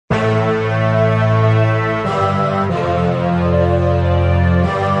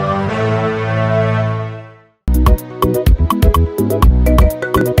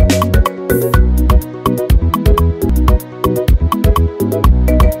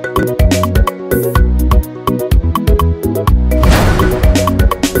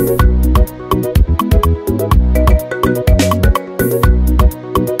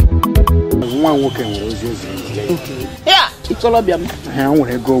Colombian. I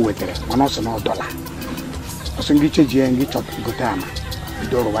want to go with it. I'm also not dollar. I think it's a G and get up good time. You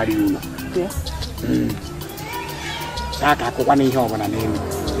don't know what you know. Saka ko kwani hiyo bana nini.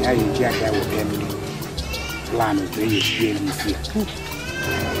 Ya yiji aka wo family. Plan to yi share ni fi.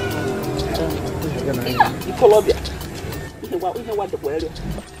 Colombia. Ihe wa de kwere.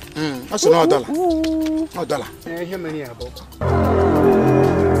 Also no dollar. No dollar. Here many abo.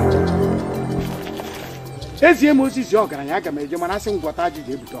 Ezi Moses yo gara ya ga meje mana sin gwata ji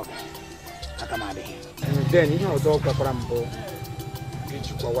je buto. Aka ma de. Then ihe ozo kwakwara mbo.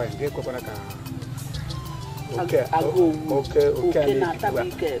 Iji kwa wa nge kwakwara ka. Okay.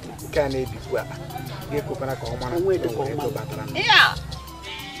 Can it be well? Get coconut yeah.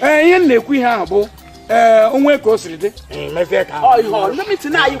 You never have onwe ko siride me fe ka oh no meet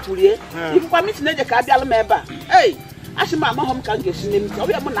na ayikurie if kwa meet na je ka bia meba hey ashima ma hom kan gesi nem so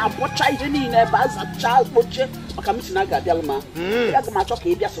we am na abocha ihe ni na ba za cha boche maka meet na ga bia ma ya ga ma choka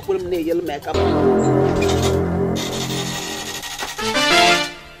e bia sokwem na eyel me ka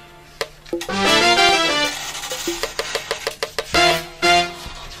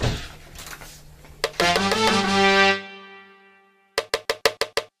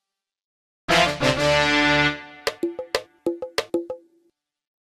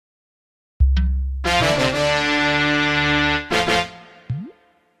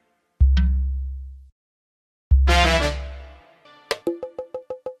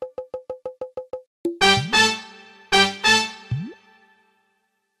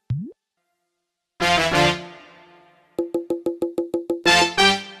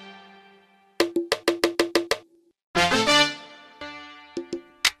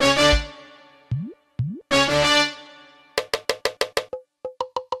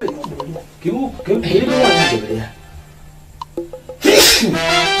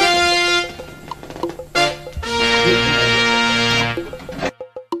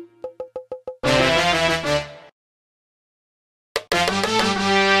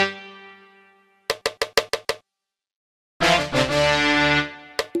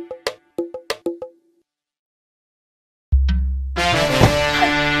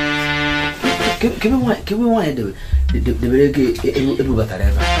Give me one the very Ebu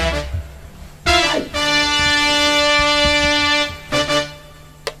Batareva.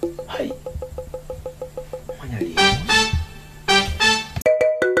 Hi.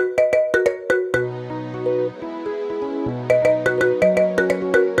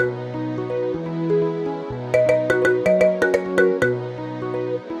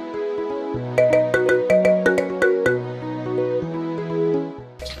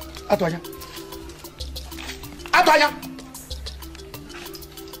 Atoya. Atoya.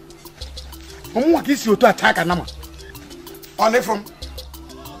 Omo wa kisi oto ataka na ma. One from.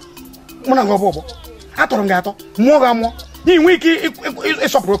 Muna ngo bobo. Atoro nga ato. Mo ga mo. Ni nwe iki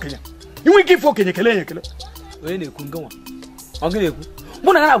isopro Kenya. Ni nwe iki fo Kenya kele. We na ekwu nganwa. Oge na ekwu.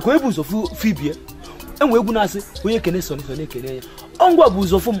 Muna na ko ebuzo fibie. Enwe egwu na ase onye kene so ne kene ya. Ongwa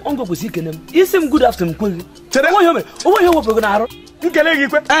buzo fom, ongwa buzi kene m. Isim good afternoon kwegi. Tere wo yome. Owo ye wo progo na aro. Nkele gi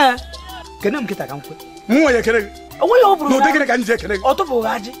kwe. Kene m kita ka nkwe. Mo ye kele. Owo ye wo progo. No de kele ka nje kele. Otobo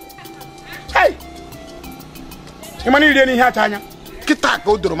gaji. Hey. Imani ile ni ha tanya. Kita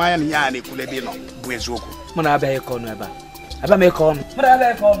ka odoro manya ni ya na ekule bi no bu eziokwu. Muna abia iko no eba. Aba me iko no. Muna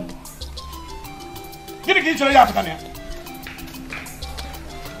abia iko no. Gini ki chere ya pụta na.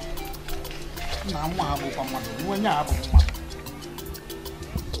 Na mwa ha bụ kwa mmadụ, nwe nya ha bụ mmadụ.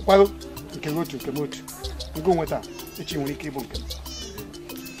 Kwado nke otu. Ngo nweta echi nwere ike ịbụ nke m.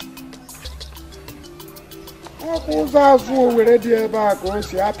 Ọkụ ụzọ azụ Owere dị ebe a ka o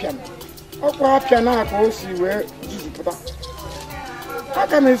si apịa. Ọkụ apịa na ka o si wee zuzupụta.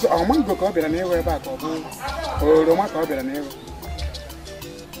 Aka m ezo mango ka ọ bịara n'ewe ebe a ka ọ bụ oroma ka ọ bịara n'ewe.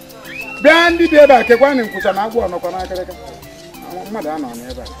 Bịa ndị bi ebe a kekwa na nkwụcha na agwọ nọkwa n'akịrịka. Mmadụ anọ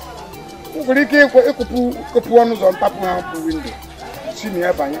n'ebe a. O nwere ike ịkụpụ ọnụ ụzọ ntapụ ha mpụ windo si na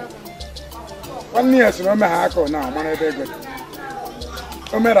ya banye. Nwanne ya si na o meghe aka na mara ebe ego dị.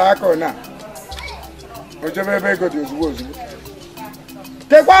 O mere aka na o jebe ebe ego dị ozugbo.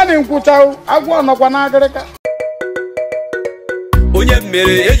 Kekwa na nkwụcha agwọ nọkwa n'akịrịka. Onye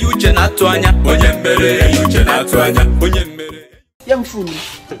mmere eji uche na-atụ anya. Onye mmere. Yem phone.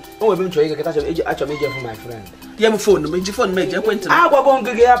 O we be ncho ige keta achọ m ije for my friend. Yem phone, me ji phone me je ekwentị m. Agwa go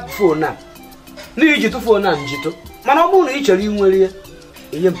ngige ya phone a. Na iji tu phone a njito. Mana ọ bụrụ na ị chere inwere ya,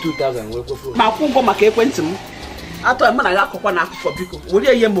 enye m 2000 wee kwe phone. Ma kwụ ụgwọ maka ekwentị m. Atọ m na ya akọkwa na akụkọ biko. Wori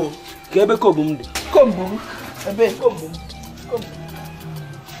ihe m o. Ka ebe kombu m dị. Kombu. Ebe kombu.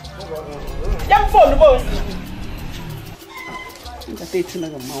 Yem phone bo. Ngata etina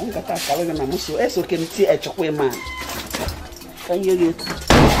ga ma, ngata akala ga na muso. Eso ke nti echekwa ma. ka nye gị.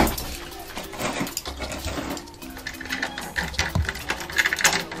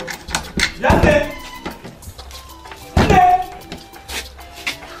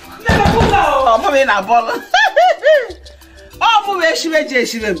 Ọmụmụ na bọọlụ. Ọmụmụ eshiwe ji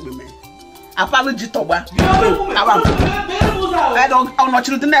eshiwe mgbeme. Apalụ ji tọgba.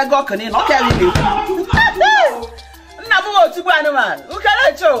 Ọnọchiri dị na-ego ọkụ niile, ọ kere ibe. Nna m otu gbu anụmanụ, ukere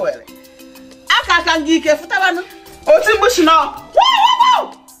eche Owere. Aka gị ike fụtabanụ. Otu mgbu si nọ.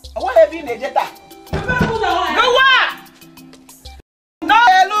 Ọ nweghị ebe ị na-eje taa. No,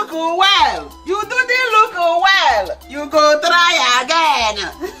 you look well. You didn't look well. You go try again.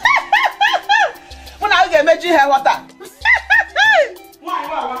 When I get me hair water.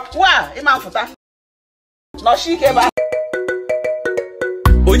 Why? Imafuta. No, she came back.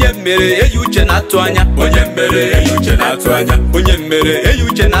 Onye mere eyi uche na-atụ anya. Onye mere eyi uche na-atụ anya. Onye mere eyi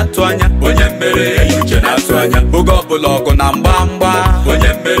uche na-atụ anya. Onye mere eyi uche na-atụ anya. Oge ọbụla ọgụ na mgba.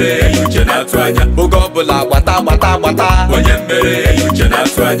 Onye mere eyi uche na-atụ anya. Oge ọbụla gbata. Onye mere eyi uche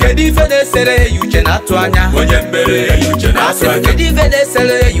na-atụ anya. Kedu ife na-esere eyi uche na-atụ anya. Onye mere eyi uche na-atụ anya. Kedu ife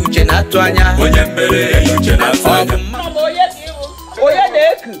na-esere eyi uche na-atụ anya. Onye mere eyi uche na-atụ anya. Onye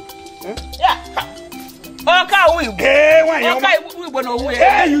na-eku. Ya. Ọka Igbo. Ọka Igbo na owu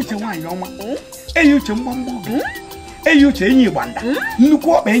ya. Eyi uche nwaanyị ọma. Eyi uche mgbamgbọ gị. Eyi uche enyi gbanda.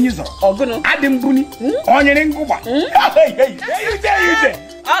 Nnukwu ọkpa enyi zọrọ. Ọgụnụ. Adị mbuni. Onyere ngụgba. Eyi uche.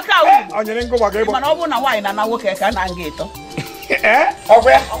 Ọka Igbo. Onyere ngụgba ka ịgba. Mana ọ bụ na nwaanyị na nwoke ka na nga eto.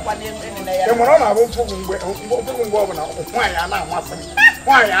 Ọkwa ya. Ọkwa na-eme ya. Enwere ọ na-abụ mfụgụ mgbe ọbụla nwaanyị a na-amasị m.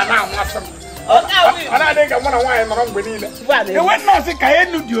 Nwaanyị a na-amasị m. Ọ na-adị ka mụ na nwaanyị nọrọ mgbe niile. Enwe nọọsị ka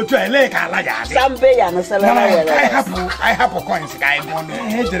enu dị otu a elee ka ala ga-adị. Sambe ya na salama ya. Anyị hapụ coins ka anyị bụọ n'ọnụ.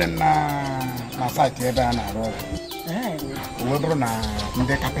 Ihe jere na saịtị ebe a na-arụ ọrụ. O wee bụrụ na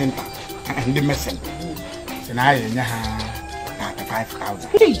ndị kapịnta, ndị mesin, si na anyị enye ha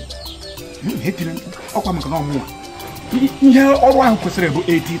 35,000. Ihe tiri ọkwa maka na ọmụnwa. Ihe ọrụ ahụ kwesịrị bụ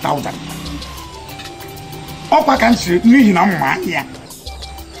 80,000. Ọkwa ka m siri n'ihi na mma ya.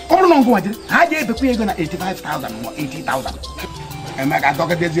 Ọ bụrụ na ngwa jiri ha ga-ebekwa ego na 85,000 ma 80,000. Emeka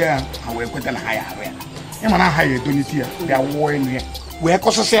dọgadezie ya ha wee kweta na ha ya arụ ya. Ịma na ha ya edonite ya bịa wụọ elu ya wee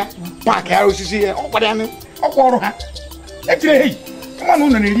kọsịsịa paakị ya osisi ya ọkwa ọrụ ha etire ha ịma na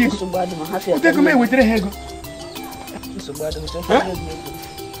ụlọ na-eri ego otego m ewetara ha ego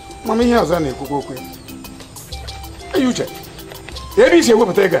mana ihe ọzọ na-ekwukwa okwu ya eyi uche ebe isi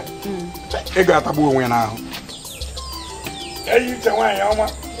ewepụta ego atagbu onwe ya n'ahụ eyi uche nwaanyị ọma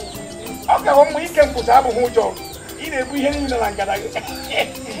ọ ka mma ike mpụta abụghị ụjọ ị na-ebu ihe niile na ngada gị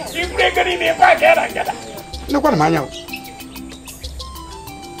iburu ego niile ebe a ga na ngada nekwana m anya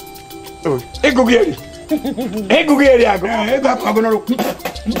ego gị eri agụ ego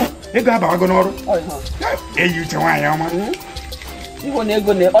abago n'ọrụ eyi uche nwaanyị ọma Igbo na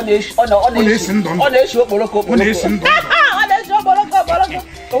ego ọ na-esi ndụ ọ na-esi okporoko ọ na-esi ndụ ọ na-esi okporoko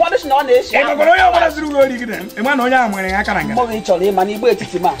ụfọdụ si na ọ na-esi onye ọbụla zuru gị ori gị ịma na onye ahụ nwere aka na ngada mgbe ị chọrọ ịma na Igbo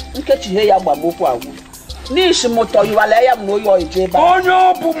etiti ma nkechighe ya gba m okwu agwụ n'ishi mụtọ yiwala ya m na oyi oije ebe onye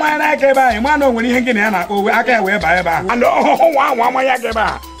ọbụ mara aka ebe ahụ ịma na o nwere ihe gị na ya na-akpọ owe aka ya wee baa ebe ahụ and ọnwa ahụ ama ya aka ebe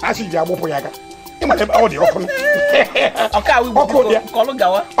ahụ a sị ji agbụpụ ya aka ịmara ebe ọ dị ọkụ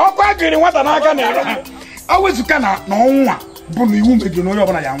ọkụ agịrị nwata n'aka na-ere ha ọ wezụka na ọnwa bụ na iwu mebiri na onye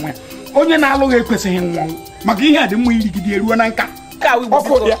ọbụla ya nwe onye na-alụghị ekwesịghị nwụọ maka ihe a dị mma irigide eruo na nka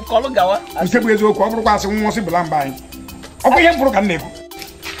ọkụ dị nke bụ eziokwu ọ bụrụkwa asị nwụsị bụla mba anyị ọkụ ihe mkpụrụ ka m na-ekwu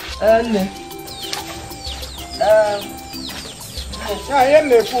ihe m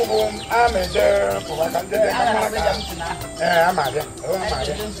na-ekwu bụ a na-eje ka ndị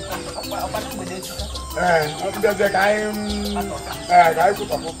mbịazie ka anyị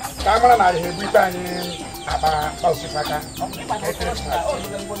kwụtọpụ ka a mara na ihe ebu ikpe anyị akpa osikapa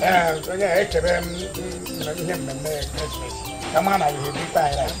onye ekebe ihe mmemme ekeresimesi ka mara na ihe ebu ikpe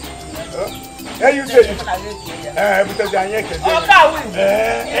anyị eyi uche ebutezi anyị ekezi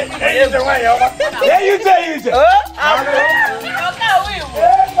eyi uche nwaanyị ọma eyi uche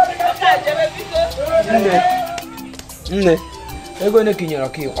nne ego one ka inyere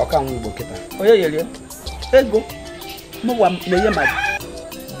ọka nwa Igbo kịta onye yere ego mụwa na-enye mmadụ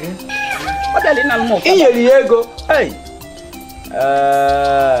ọ bịala ịna alụmọkụ inyere ya ego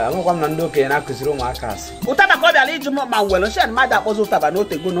amụkwa m na ndị okenye na-akụziri ụmụaka asị ụtaba ka ọ bịala iji m ma nwere shen mmadụ akpọzi ụtaba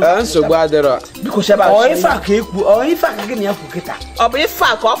n'otego nsogbu adịrọ biko sheba ife a ka gị na ya kwu kịta ọ bụ ife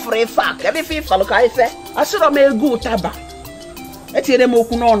a ka ọ fụrụ ife a ka ebe ife ịfalụ ka ife asịrọ m ego ụtaba etinyere m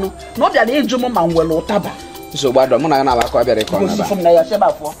okwu n'ọnụ na ọ bịara ịjụ m ma nwere ụtaba nsogbu adịrọ mụ na ya na-abakọ ọ bịara ịkọ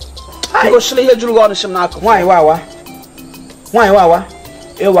gosiri ihe juru gị ọnụ shi m n'akụ nwaanyị wawa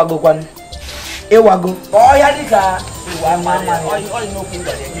ịwagokwanụ Ewago. Oh, ya dika. Oh, no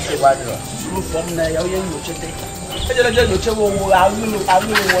finger. From there, you check it. You check what I will.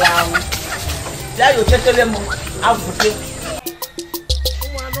 Yeah, you check them out for it.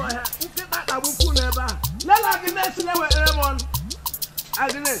 Let Agnes never Emon.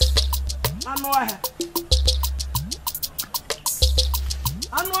 Agnes, I know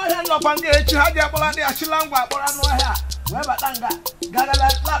I had no pancake to have your body as Shilanga, but I know I have. Wherever Tanga, Gagala,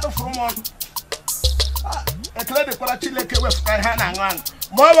 Lado from one. A clever for a chile with my hand and one.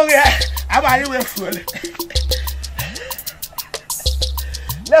 More am I with full.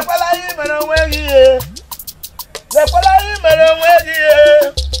 The Palai man away here. The Palai man away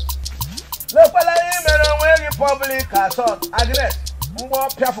here. The Palai man away public as on Agnes. More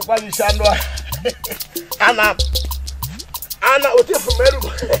careful by the Shandor. Anna Ote from Meru.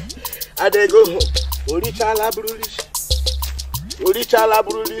 I they go home. Orichala Brulis.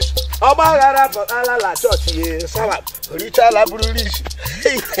 Obagara Ala Church, yes, Orichala Brulis.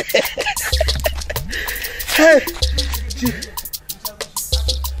 Hey,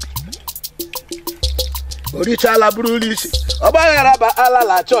 Orichala Brulis. Obagara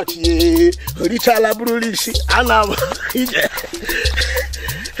Ala Church, yes, Orichala Brulis. Anam.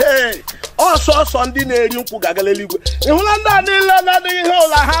 Hey, also Sunday near you Gagaleli. You will not need la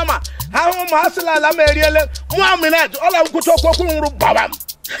hammer. How Masala la Marielle, 1 minute, all I could talk about Babam.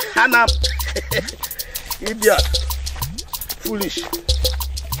 Anam. Idiot. Foolish.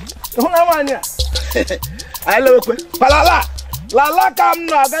 I love it. Palala. Lala come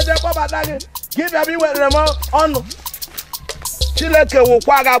now. Get the Baba Daddy. Give everywhere them on. Chileke will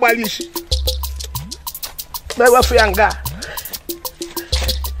quagga balish. Never fianga.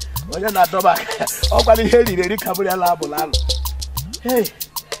 When you're not double. Oh, but the hell is the Cabrera Labolano. Hey.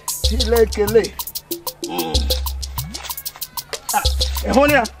 Chileke.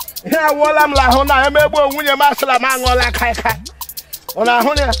 Honia. Here, while I'm la hona, I'm able when your master mango like Kaika. On a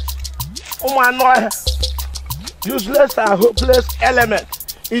honia. Oh, my no. Useless and hopeless element.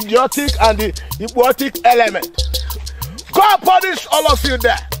 Idiotic and the idiotic element. God punish all of you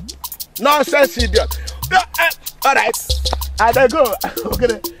there. Nonsense idiot. All right. I they go.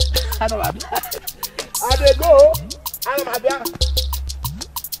 Okay. I know I they go. I'm a bear.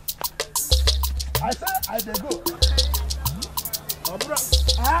 I said I they go. Oh, bro.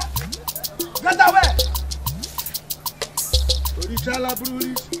 Huh? Get away. Orichala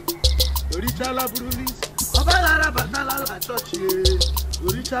Brulis. Obagara Batala Church.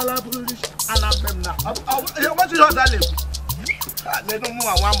 Orichala Brulis. And I'm them now. What is your darling? They don't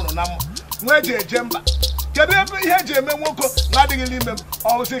move one more now. Where's your jemba? Can you ever hear Jim Woko? Nothing in him.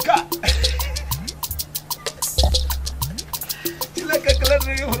 Oh, say car. You like a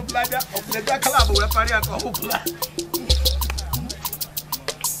clever of Blada of the Jackalab where Paria Hopla.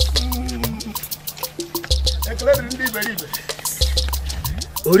 A clever indeed, very good.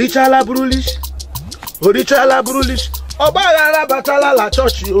 Orichala Brulis. Obagara Batala La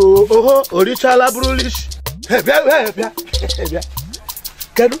Church. Oh, Orichala Brulis.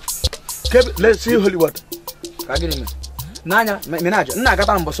 Let's see Hollywood. Nanya, Menaja,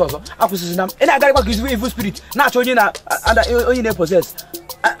 Nagata and Bosozo, Akusism, and I got his evil spirit, not only in possess.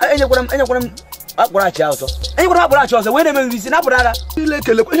 Anyone upward also. Anyone upward also, when they visit Abrada, you let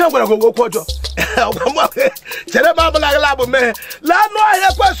a look. You're going to go quarter. Tell about like Labo man. La no, I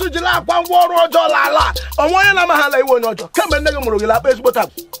have questioned you like 1 war or dollar. On one of my one come and never will up. What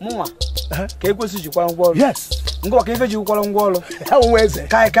up? Mua. Cake was you one wall. Yes. Go give you one wall. How was it?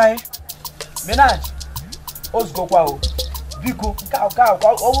 Kai. Menage. Osgo Quao. Vico, cow,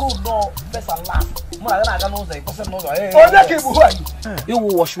 oh no, best and last. More than I don't know, they person knows. Oh, that came away. You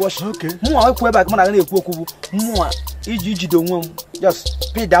will wash, okay. More, I quit back when I get more. Easy don't want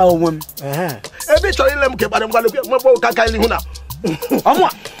just pay down one. A bit of them kept them going to get my boat. I can't now.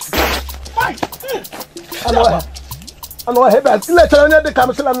 Fine. I know I have a letter the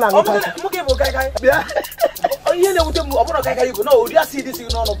council and now. Yeah. Oh, you know, you know, you see this, you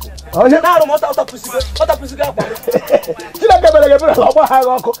know. Oh, you're not out of pussy. What a pussy.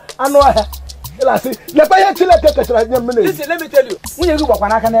 I know I have. Listen, let me tell you. When you go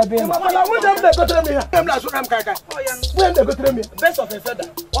when I can have been, when they go to me, I'm not sure I'm Kaka. When they go to me, best of a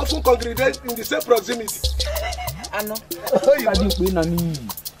feather, often congregate in the same proximity. I know. I didn't win on me.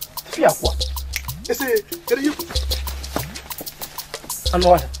 Fear what? You say, you. I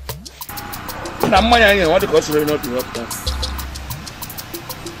know. I'm my what the cost of not to work.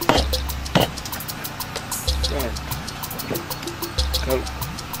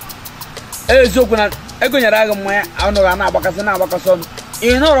 Eziokwu na egonyere agụ mmanya anụrụ ana agbakasị na agbakasị ọnụ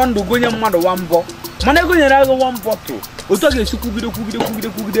ị nọrọ ndụ gonye mmadụ 1 mbọ mana egonyere agụ 1 bottle otu ọ ga-esi kwugide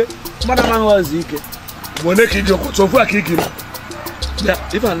mmadụ amaghị Uwaezuoke Mwone ka iji okwu sofu aka igi ya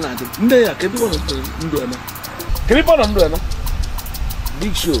ife a na-adị ndị ya ka ebe ndụ eme ka ebe ọ ndụ eme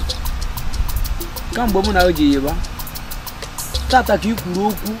Big Show kamgbe mụ na oji yiba tata ka i kwuru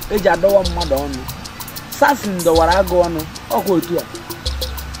okwu eji adọwa mmadụ ọnụ Sasin dọwara agụ ọnụ ọkwa otu a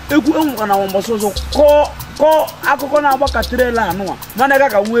egwu enwekwa na mbọsị ụzọ kọọ akụkọ na-agbakaterela anụnwa mana aga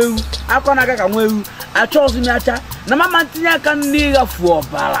ka nwa ewu akọ na aga ka nwa ewu achọ ọzọ acha na mama ntinye aka n'ịghafu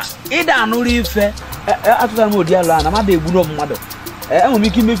ọbara ịda anụrụ ife atụtara m ụdị alụ a na mmadụ egbu mmadụ enwere m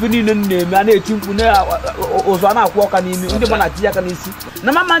ike imefe niile na-eme a na-eti mkpu ụzọ a na-akwụ ọka n'ime ndị mmadụ na-atinye aka n'isi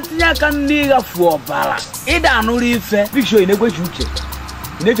na mama ntinye aka n'ịghafu ọbara ịda anụrụ ife Big Show na-ekwechi uche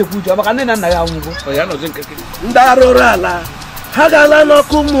na-echekwa uche maka nne na nna ya anwụgo ndị arụrụ ala ha ga-ala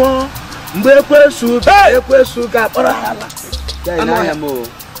n'ọkụ mmụọ mgbe ekwesu ga-akpọrọ ha ala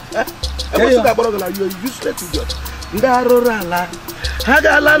ndị arụrụ ala ha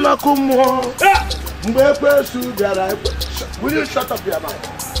ga-ala n'ọkụ mmụọ mgbe ekwesu bịara will you shut up your mouth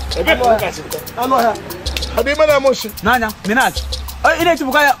n'anya Minaj ị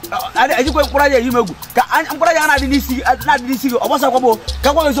na-etipụka ya ejikwe mkpụrụ aja eyi megwu ka mkpụrụ aja na-adị n'isi gị ọ gbasakwa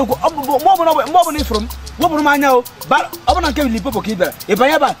ka gwa eziokwu mgbe ọbụla ifụrụ m wepụrụ m anya ọ bụ na nke Lipopo ka ị bịara ị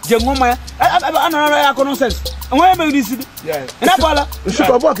banye ebe a jee ṅụọ mmanya a nọrọ ya akụ nonsens enweghị emeghị n'isi gị ị na-apụala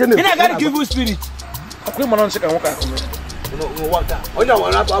ị na-agara ka evil spirit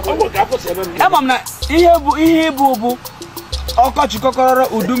ama m na ihe bụ ọkọchị kọkọrọ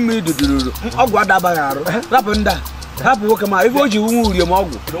udu mmiri dudururu ọgwụ adabaghị arụ rapụ ndị a hapụ nwoke ma ife o ji nwe uri ma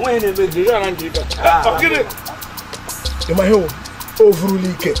ọgwụ ịma ihe o vurula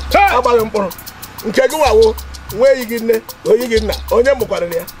ike agbaghị mkpọrọ nke gị wawo nweghị gị nne onye gị nna onye mụkwara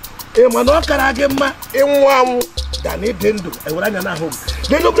ya ịma na ọ kara gị mma ịnwụ anwụ da na ịdị ndụ ewere anya n'ahụ gị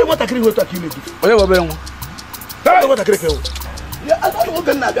lee n'obere nwatakịrị nwetu aka imeju onye webere nwa nwatakịrị ka ewu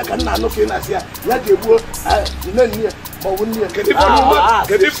oge nna abịa ka nna anụ ka ị na-asị ya ga-egbuo nne nne ya ma ọ bụ nne ya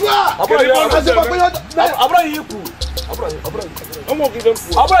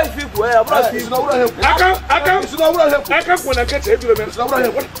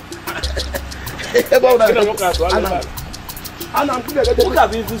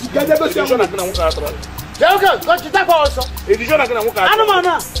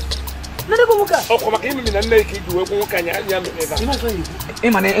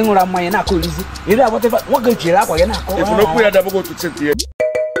ịma na ịṅụra mmanya na-akọ olizi iri agbata nwoke jiri akwa ya na-akọ n'okwu ya dabago otu senti ya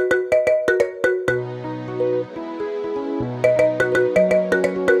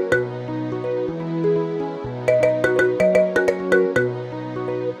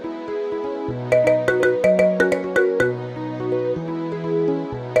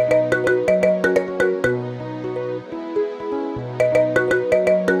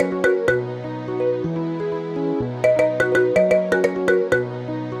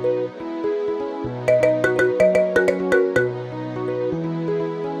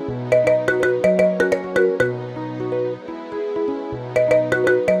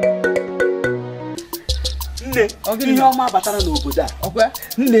ihe ọma batara n'obodo a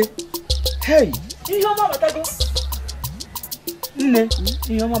nne hey ihe ọma batago nne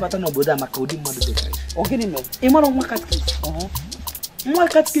ihe ọma batara n'obodo a maka ụdị mmadụ dị ka ọ gịnị mere ị mara nwa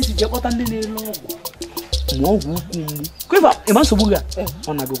katikisi ji ekpọta ndị na-ere ọgwụ ma ọgwụ ukwu mgbu kwefa ịma nsogbu gị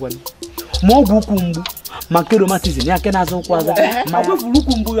ọ na-agụkwanye ma ọgwụ ukwu mgbu ma nke romatizm ya nke na-azụ ụkwụ azụ ma kwefuru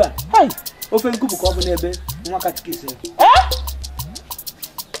ukwu mgbu ya ofe nkupụ ka ọ bụ n'ebe nwa katikisi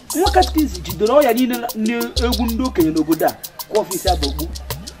nwa katikisi jidere ọya niile egwu ndị okenye n'obodo a kwa ọfisi abụgbu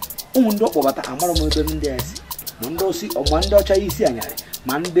ụmụ ndị ọkpọbata amara m ebe ndị a si ma ndị osi ọma ndị ọcha isi anyarị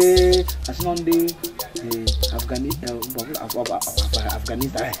ma ndị asịnọ ndị Afghanistan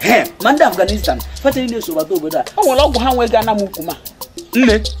ma ndị Afghanistan feta na-eso bata obodo a o nwere ọgwụ ha nwee ga na m ukwu ma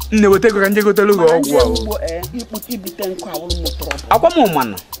nne weta ego ka nje gotelu gị ọgwụ akwa m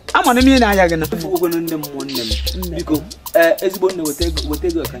mana ama na ihe na-aya gị na ogweno nne m mmụọ nne m biko ezigbo nne weta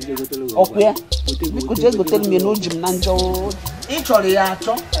ego ka nje gotelu gị ọgwụ ya biko je gotelu m na oji m na njọ ị chọrọ ya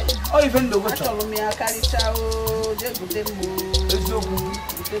achọ ọ ife ndị ogo chọrọ m ya karịcha o je gote m eziokwu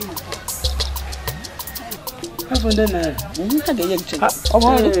gote m ndị na ha ga-enye gị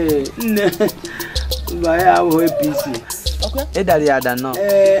nne mba ya abụghị APC ịdara ya ada nọ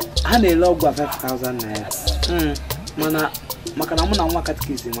ha na-ele ọgwụ a 5,000 naira mana maka na mụ na nwa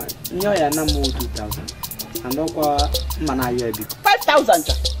katikisi nye ya na m 2,000 and ọkwa mma na ayọ ebiko 5,000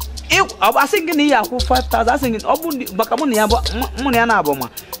 cha asị gị na ihe akwụ 5,000 asị gị ọ bụ maka mụ na ya na-abụ ma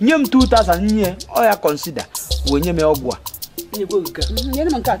nye m 2,000 nye ọ ya kọnsida wee nye m ọgwụ a nyere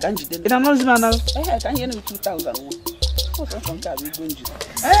m nke a ka m jide ị na-anọzi m anaghị ka nyere m 2,000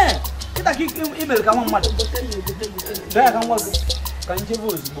 kịta ka ị mere ka nwa mmadụ ka nwa gị ka njebe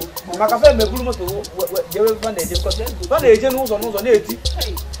ozugbo maka fe meburu moto jewe fa na-eje because fa na-eje n'ụzọ na-eti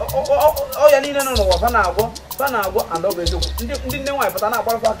ọ ya niile nọ n'ụwa fa na-agwọ and ọ bụ eziokwu ndị nne nwaanyị pụta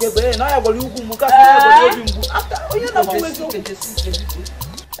na-agbara aka ebe na ya gwara ugwu mgbu kasị obi mgbu onye na-agbanwe eziokwu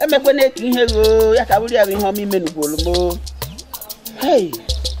emekwe na-etu ihe ruo ya ka bụrụ ya bụ ihe ọma ime n'ugwolu mo hey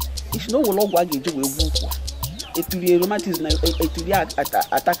isi na o nwere ọgwụ a ga-eji wee gwu ụkwa eturi rheumatism na eturi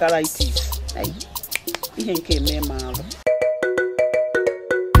atakaritis ihe nke eme ma arụ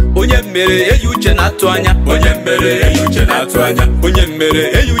onye mmere eyi uche na-atụ anya onye mmere eyi uche na-atụ anya onye mmere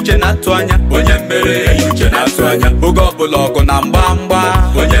eyi uche na-atụ anya onye mmere eyi uche na-atụ anya oge ọbụla ọgụ na mgba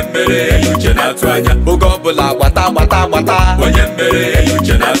onye mmere eyi uche na-atụ anya oge ọbụla gbata onye mmere eyi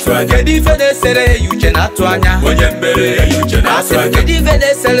uche na-atụ anya kedu ife na-esere eyi uche na-atụ anya onye mmere eyi uche na-atụ anya kedu ife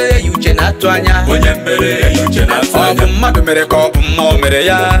na-esere eyi uche na-atụ anya onye mmere eyi uche na-atụ anya ọ bụ mmadụ mere ka ọ bụ mmụọ mere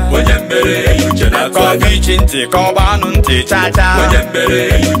ya onye mmere eyi uche na-atụ anya ka ọ bụ ichi ntị ka ọ bụ anụ ntị chacha onye mmere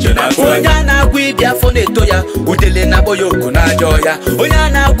eyi uche onye a na-agwụ ibi afọ na-eto ya udele na-akpọ ya oku na-ajọ ya onye a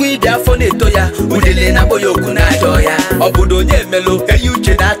na-agwụ ibi afọ na-eto ya udele na-akpọ ya oku na-ajọ ya obodo onye mmelụ eyi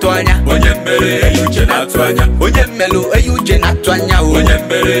uche na-atụ anya onye mmere eyi uche na-atụ anya onye mmelụ eyi uche na-atụ anya onye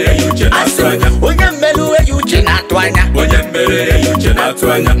mmere eyi uche na-atụ anya onye mmelụ eyi uche na-atụ anya onye mmere eyi uche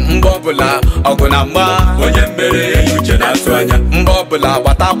na-atụ anya mgbe ọbụla ọgụ na mgba onye mmere eyi uche na-atụ anya mgbe ọbụla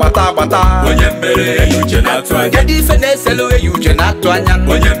gbata onye mmere eyi uche na-atụ anya kedu ife na-eselu eyi uche na-atụ anya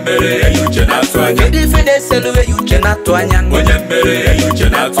onye mmere eyi uche na-atụ anya kedu ife na-eselu eyi uche na-atụ anya onye mmere eyi uche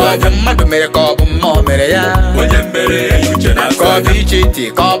na-atụ anya ọ bụ mmadụ mere ka ọ bụ mmụọ mere ya onye mmere eyi uche na-atụ anya ka ọ bụ iche ntị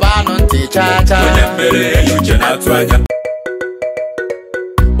ka ọ bụ anụ ntị chacha onye mmere eyi uche na-atụ anya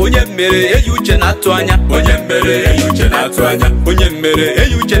onye mmere eyi uche na-atụ anya onye mmere eyi uche na-atụ anya onye mmere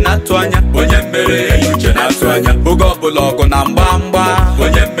eyi uche na-atụ anya onye mmere eyi uche na-atụ anya oge ọbụla ọgụ na mgba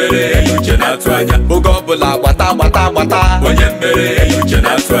onye mmere eyi uche na-atụ anya oge ọbụla gbata onye mmere eyi uche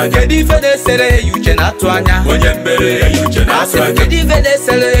na-atụ anya kedu ife na-esere eyi uche na-atụ anya onye mmere eyi uche na-atụ anya kedu ife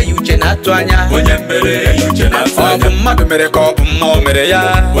na-esere eyi uche na-atụ anya onye mmere eyi uche na-atụ anya ọ bụ mmadụ mere ka ọ bụ mmụọ mere ya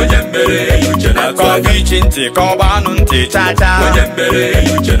onye mmere eyi uche na-atụ anya ka ọ bụ ichi ntị ka ọ bụ anụ ntị chacha onye mmere eyi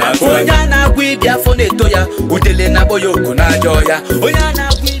uche na-atụ anya onye a na-agwụ ibi afọ na-eto ya udele na-akpọ ya oku na-ajọ ya onye a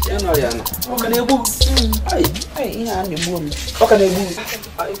na-agwụ ibi ọ ka na-egbu ihe a na-egbu m ọ ka na-egbu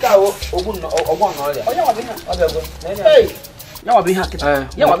nke ahụ ogbu ọgbọ na ọrịa onye nwa bụ ihe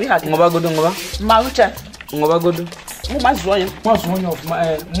akịta ngọbagodo ma uche ngọbagodo mazụ onye ọfụma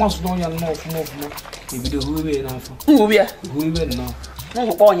mmasụ onye nọ ọfụma ebido hụibe n'afọ hụibe nnọọ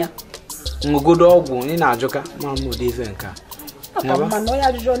nhụkpọ ọnya ngọgodo ọgwụ ị na-ajụka ma ụdị ife nke a mana onye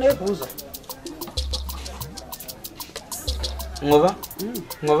ajụjụ na-ebu ụzọ ngọba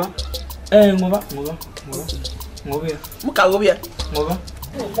ee ngọba ya m ka gobe ya ngọba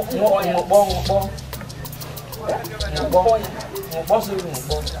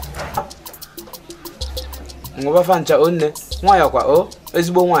ngọba fancha onne nwayọ kwa o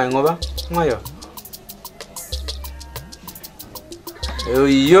ezigbo nwanyị ngọba nwayọ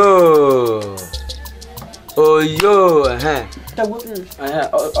oyo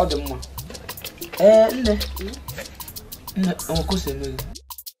ọ dị mma nne ọkụsi emeghi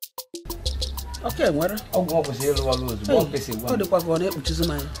oke nwere ọgwụ ọ kwesịrị ịlụ ọrụ ozugbo ọ kwesịrị gwa ọ dịkwa ka ọ na-ekpuchizi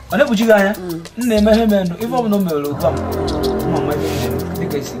m anya ọ na-ekpuchi gị anya na-eme ihe menụ ife ọbụla o mere gwa m mma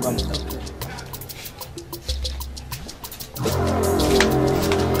dịka esi gwa m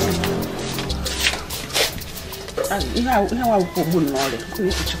ihe nwa akwụkwọ ogbu na ọrịa ọ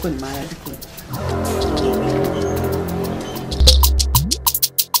na-ekpuchikwa m anya dịka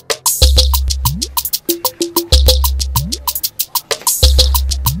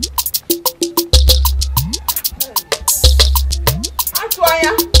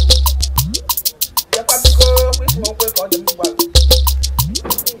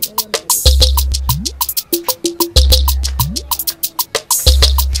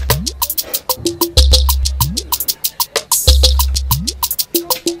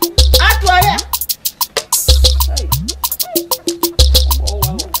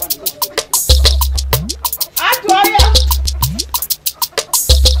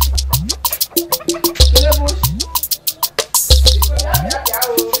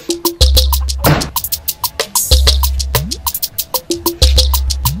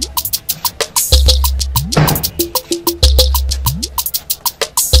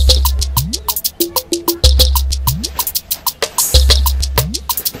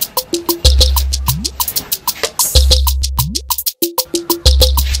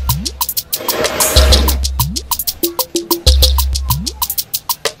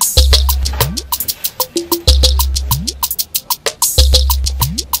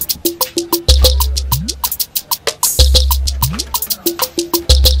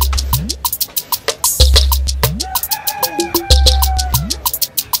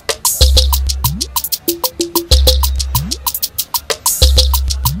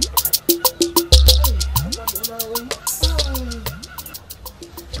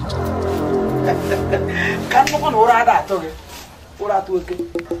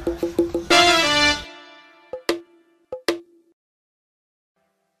oke.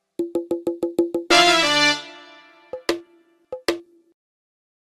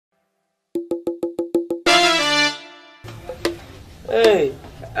 Hey,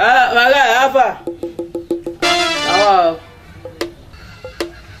 maga apa? Oh.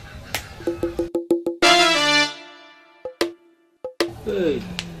 Hey.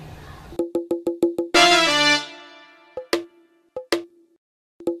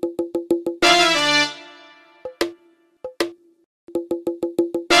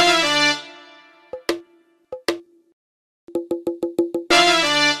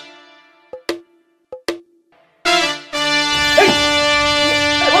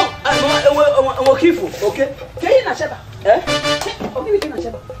 Kifo, okay? Kei na cheba. Okay, kei na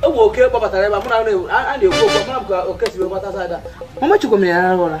cheba. Okay, baba tareba muna ande ko muna okay sibe bata sada. Mama chuko me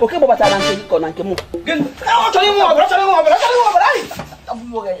ya rola. Okay, baba tara nke ko na nke mu. Gen. Chali mo abra. Ai. Abu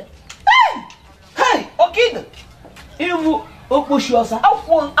mo ga ya. Hey, okay. Ivu okposhi osa.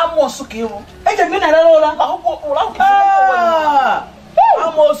 Akwon amosu ke iwu. Eje me na rola. Akwon ola nke.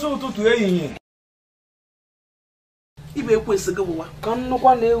 Amosu tutu eyin. Ibe ekwesị gị bụwa Ka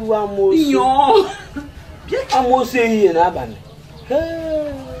nnukwu na-ewu amosu. iyo Amosu ehihie n'abalị.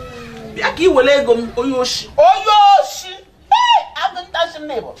 bịa ka i were ego m onye oshi agụ ntachi m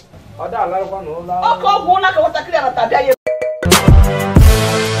n'ịbụ Ọ da alarụkwa n'ụlọ. ọkụ ọgwụ ụlọ ka nwatakịrị anata bịa ya